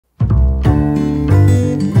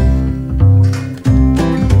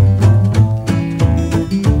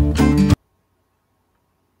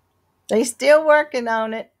They still working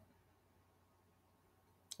on it.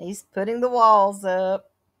 He's putting the walls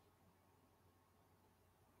up.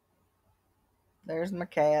 There's my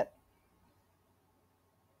cat.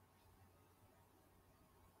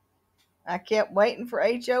 I kept waiting for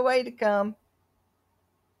HOA to come.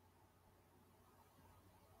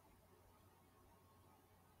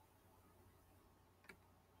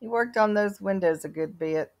 He worked on those windows a good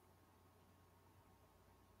bit.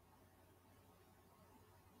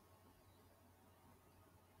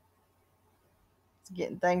 He's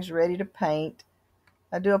getting things ready to paint.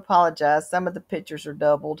 I do apologize. Some of the pictures are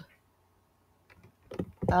doubled.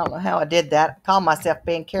 I don't know how I did that. I call myself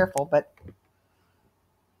being careful, but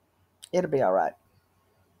it'll be all right.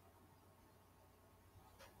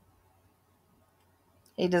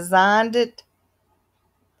 He designed it,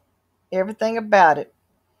 everything about it.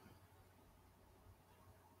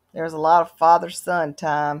 There's a lot of father-son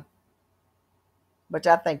time, which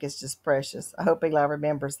I think is just precious. I hope Eli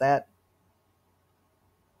remembers that.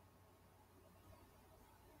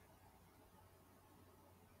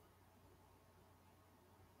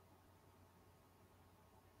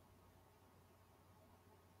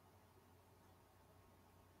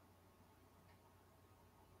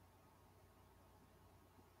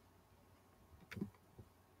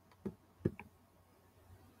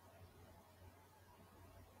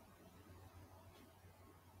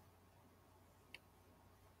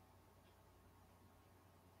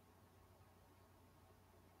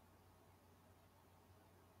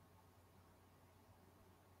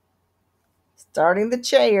 Starting the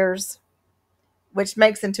chairs, which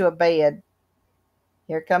makes into a bed.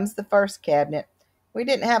 Here comes the first cabinet. We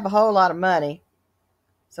didn't have a whole lot of money,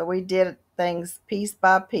 so we did things piece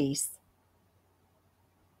by piece.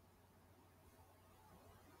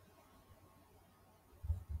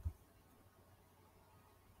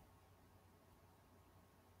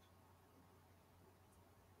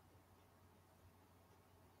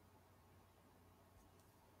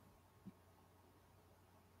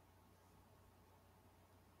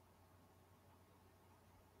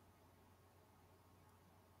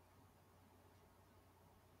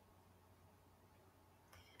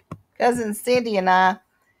 Cousin Cindy and I,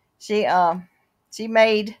 she she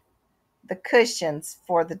made the cushions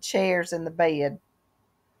for the chairs in the bed.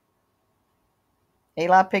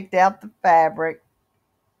 Eli picked out the fabric.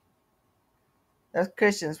 Those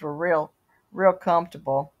cushions were real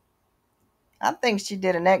comfortable. I think she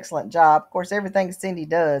did an excellent job. Of course, everything Cindy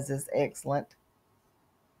does is excellent.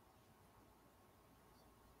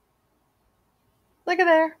 Look at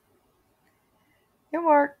there. It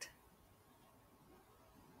worked.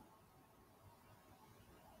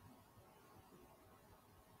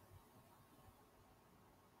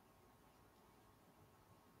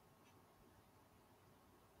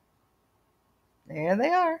 There they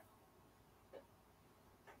are.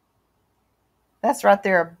 That's right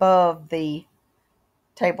there above the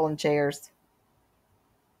table and chairs.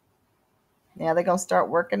 Now they're going to start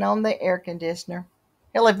working on the air conditioner.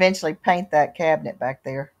 He'll eventually paint that cabinet back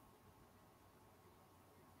there.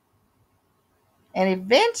 And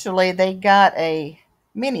eventually they got a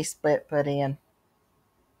mini split put in.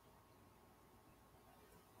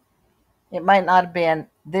 It might not have been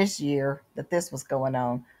this year that this was going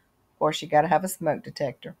on. Of course, you got to have a smoke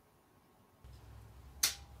detector.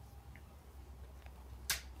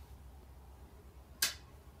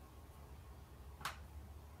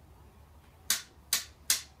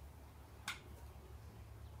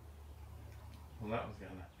 Well, that was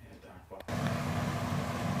gonna end our fault.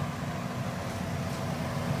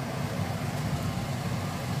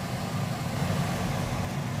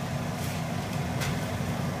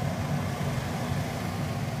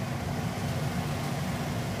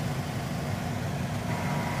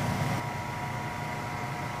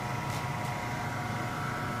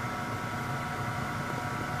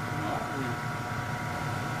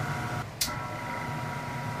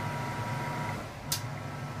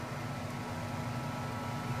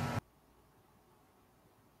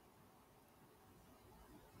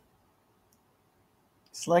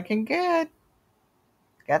 It's looking good.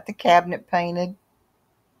 Got the cabinet painted.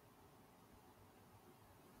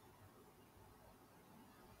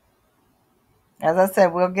 As I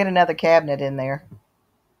said, we'll get another cabinet in there.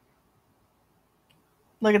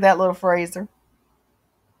 Look at that little freezer.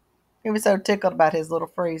 He was so tickled about his little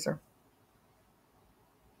freezer.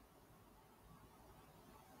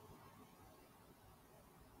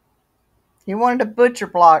 He wanted a butcher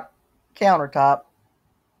block countertop.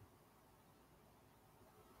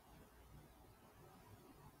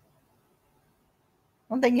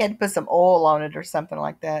 I think he had to put some oil on it or something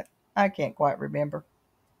like that. I can't quite remember.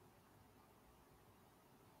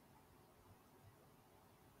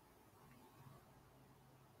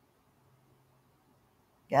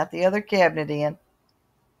 Got the other cabinet in.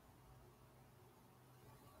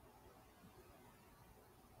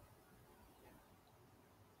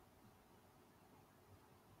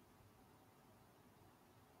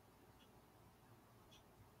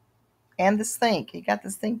 And the sink. He got the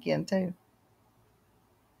sink in too.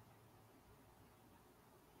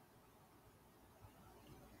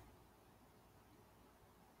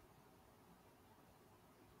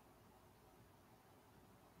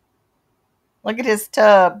 Look at his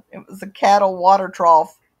tub. It was a cattle water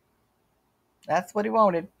trough. That's what he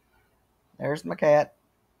wanted. There's my cat.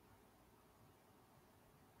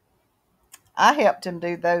 I helped him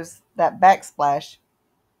do that backsplash.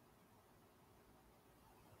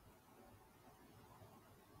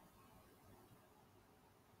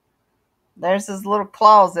 There's his little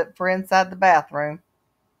closet for inside the bathroom.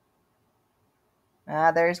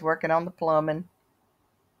 There he's working on the plumbing.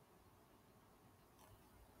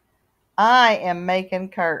 I am making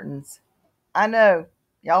curtains. I know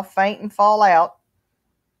y'all faint and fall out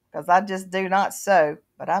because I just do not sew,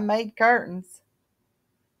 but I made curtains.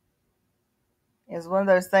 It was one of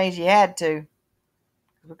those things you had to.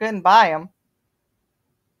 We couldn't buy them.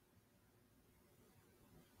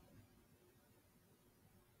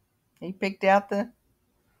 He picked out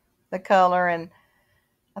the color, and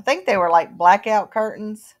I think they were like blackout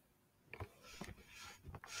curtains.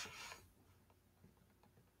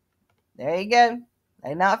 There you go.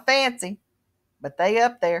 They not fancy, but they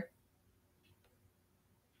up there.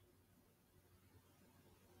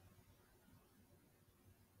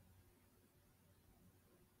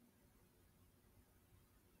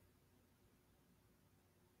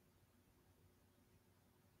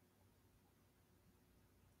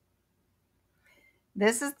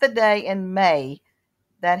 This is the day in May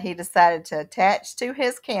that he decided to attach to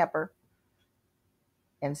his camper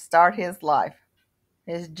and start his life,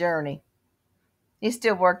 his journey. He's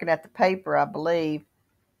still working at the paper, I believe,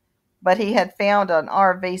 but he had found an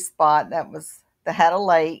RV spot that had a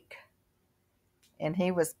lake, and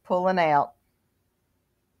he was pulling out.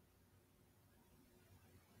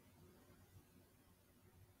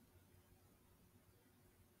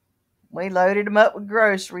 We loaded him up with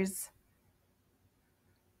groceries.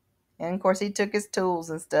 And of course, he took his tools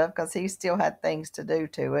and stuff because he still had things to do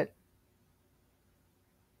to it.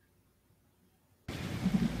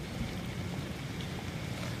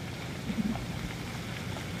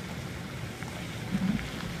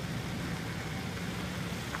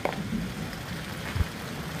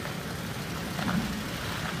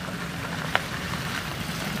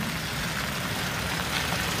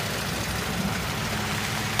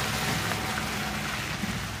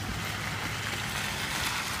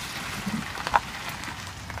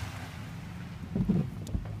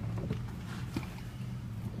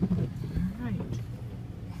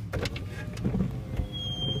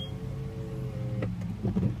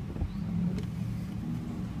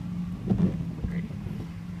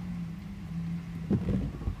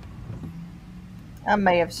 I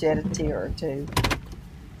may have shed a tear or two.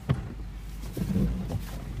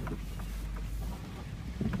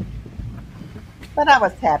 But I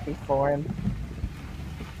was happy for him.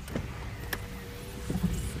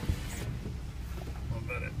 What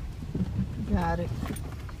about it? Got it.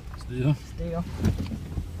 Still.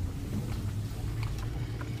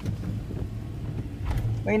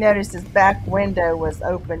 We noticed his back window was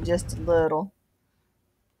open just a little.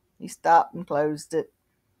 He stopped and closed it.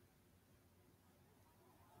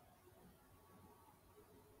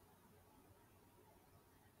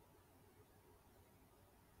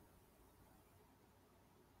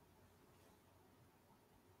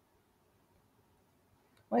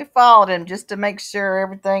 We followed him just to make sure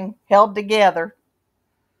everything held together.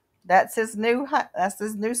 That's his new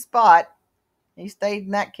spot. He stayed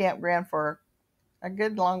in that campground for a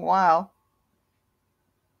good long while.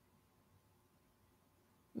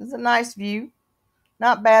 It was a nice view.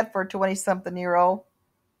 Not bad for a 20-something-year-old.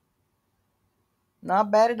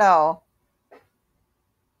 Not bad at all.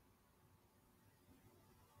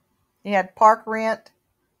 He had park rent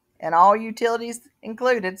and all utilities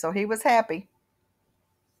included, so he was happy.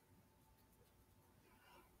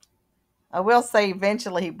 I will say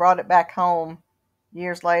eventually he brought it back home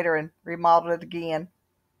years later and remodeled it again.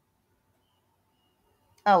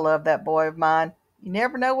 I love that boy of mine. You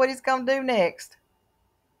never know what he's going to do next.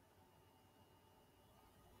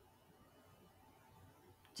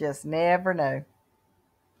 Just never know.